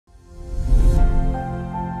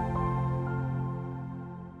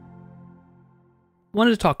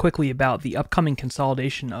Wanted to talk quickly about the upcoming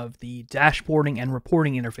consolidation of the dashboarding and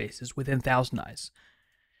reporting interfaces within ThousandEyes.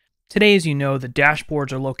 Today, as you know, the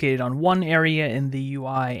dashboards are located on one area in the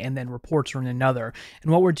UI and then reports are in another. And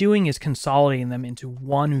what we're doing is consolidating them into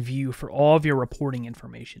one view for all of your reporting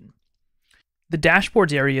information. The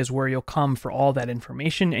dashboards area is where you'll come for all that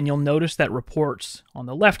information, and you'll notice that reports on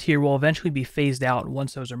the left here will eventually be phased out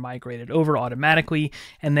once those are migrated over automatically,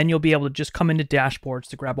 and then you'll be able to just come into dashboards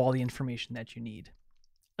to grab all the information that you need.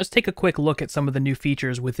 Let's take a quick look at some of the new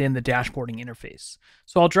features within the dashboarding interface.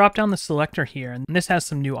 So I'll drop down the selector here, and this has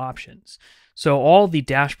some new options. So all the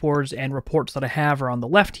dashboards and reports that I have are on the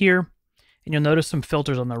left here, and you'll notice some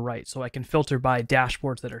filters on the right. So I can filter by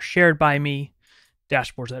dashboards that are shared by me,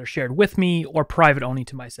 dashboards that are shared with me, or private only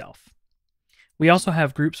to myself. We also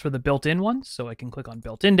have groups for the built-in ones, so I can click on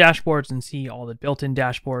built-in dashboards and see all the built-in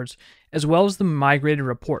dashboards, as well as the migrated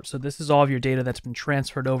reports. So this is all of your data that's been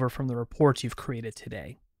transferred over from the reports you've created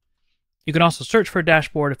today. You can also search for a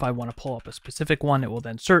dashboard. If I want to pull up a specific one, it will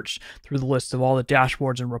then search through the list of all the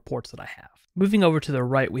dashboards and reports that I have. Moving over to the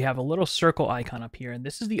right, we have a little circle icon up here, and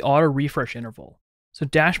this is the auto refresh interval. So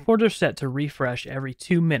dashboards are set to refresh every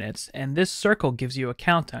 2 minutes, and this circle gives you a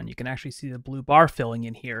countdown. You can actually see the blue bar filling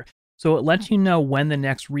in here. So it lets you know when the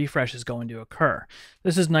next refresh is going to occur.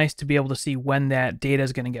 This is nice to be able to see when that data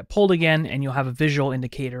is going to get pulled again, and you'll have a visual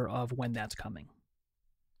indicator of when that's coming.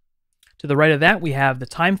 To the right of that, we have the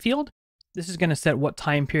time field. This is going to set what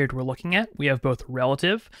time period we're looking at. We have both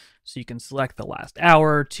relative, so you can select the last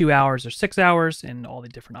hour, 2 hours, or 6 hours, and all the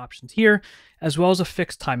different options here, as well as a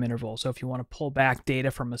fixed time interval. So if you want to pull back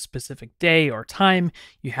data from a specific day or time,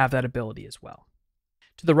 you have that ability as well.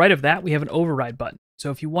 To the right of that, we have an override button. So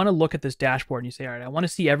if you want to look at this dashboard and you say, all right, I want to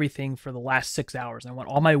see everything for the last 6 hours, and I want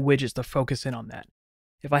all my widgets to focus in on that.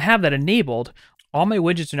 If I have that enabled, all my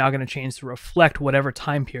widgets are now going to change to reflect whatever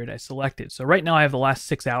time period I selected. So right now I have the last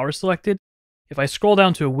 6 hours selected. If I scroll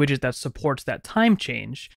down to a widget that supports that time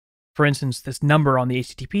change, for instance, this number on the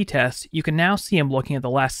HTTP test, you can now see I'm looking at the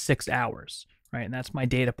last 6 hours, right? And that's my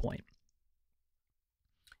data point.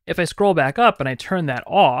 If I scroll back up and I turn that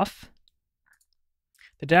off,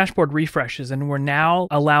 the dashboard refreshes, and we're now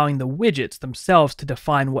allowing the widgets themselves to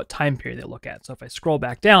define what time period they look at. So if I scroll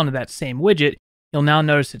back down to that same widget, you'll now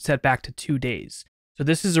notice it's set back to 2 days. So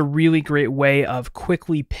this is a really great way of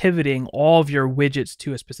quickly pivoting all of your widgets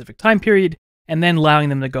to a specific time period and then allowing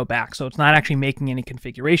them to go back. So it's not actually making any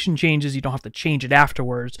configuration changes. You don't have to change it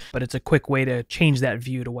afterwards, but it's a quick way to change that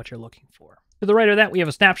view to what you're looking for. To the right of that, we have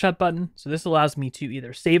a snapshot button. So this allows me to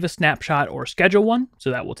either save a snapshot or schedule one.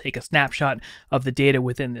 So that will take a snapshot of the data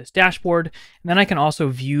within this dashboard. And then I can also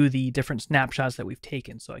view the different snapshots that we've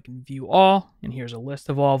taken. So I can view all, and here's a list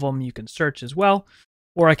of all of them. You can search as well,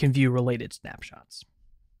 or I can view related snapshots.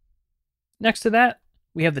 Next to that,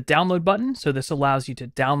 we have the download button. So this allows you to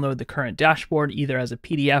download the current dashboard either as a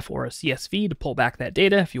PDF or a CSV to pull back that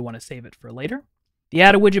data if you want to save it for later. The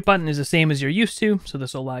add a widget button is the same as you're used to, so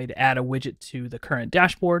this will allow you to add a widget to the current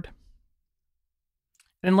dashboard.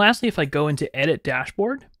 And lastly, if I go into edit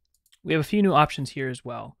dashboard, we have a few new options here as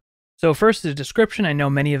well. So first is a description. I know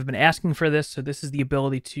many have been asking for this, so this is the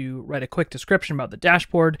ability to write a quick description about the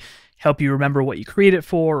dashboard, help you remember what you created it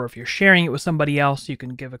for, or if you're sharing it with somebody else, you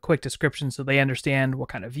can give a quick description so they understand what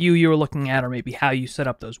kind of view you were looking at or maybe how you set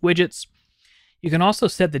up those widgets. You can also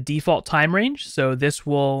set the default time range. So this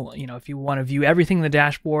will, if you want to view everything in the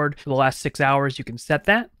dashboard for the last 6 hours, you can set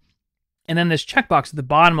that. And then this checkbox at the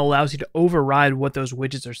bottom allows you to override what those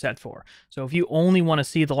widgets are set for. So if you only want to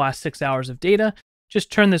see the last 6 hours of data,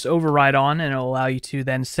 just turn this override on and it'll allow you to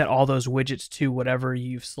then set all those widgets to whatever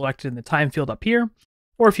you've selected in the time field up here.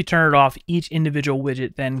 Or if you turn it off, each individual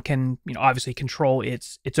widget then can obviously control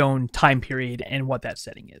its own time period and what that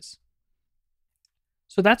setting is.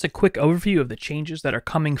 So that's a quick overview of the changes that are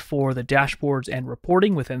coming for the dashboards and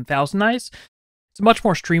reporting within ThousandEyes. It's a much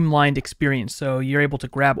more streamlined experience, so you're able to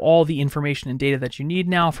grab all the information and data that you need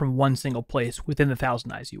now from one single place within the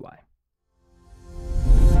ThousandEyes UI.